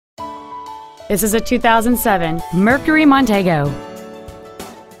This is a 2007 Mercury Montego.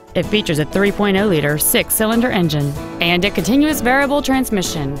 It features a 3.0-liter six-cylinder engine and a continuous variable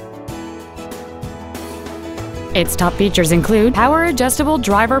transmission. Its top features include power-adjustable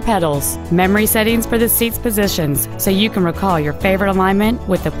driver pedals, memory settings for the seat's positions so you can recall your favorite alignment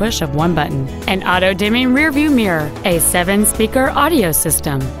with the push of one button, an auto-dimming rearview mirror, a 7-speaker audio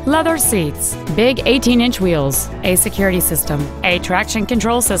system, leather seats, big 18-inch wheels, a security system, a traction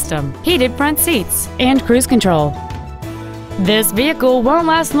control system, heated front seats, and cruise control. This vehicle won't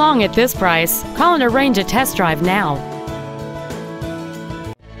last long at this price. Call and arrange a test drive now.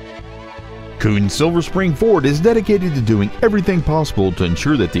 Koons Silver Spring Ford is dedicated to doing everything possible to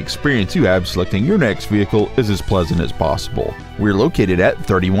ensure that the experience you have selecting your next vehicle is as pleasant as possible. We're located at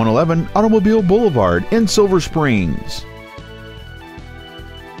 3111 Automobile Boulevard in Silver Springs.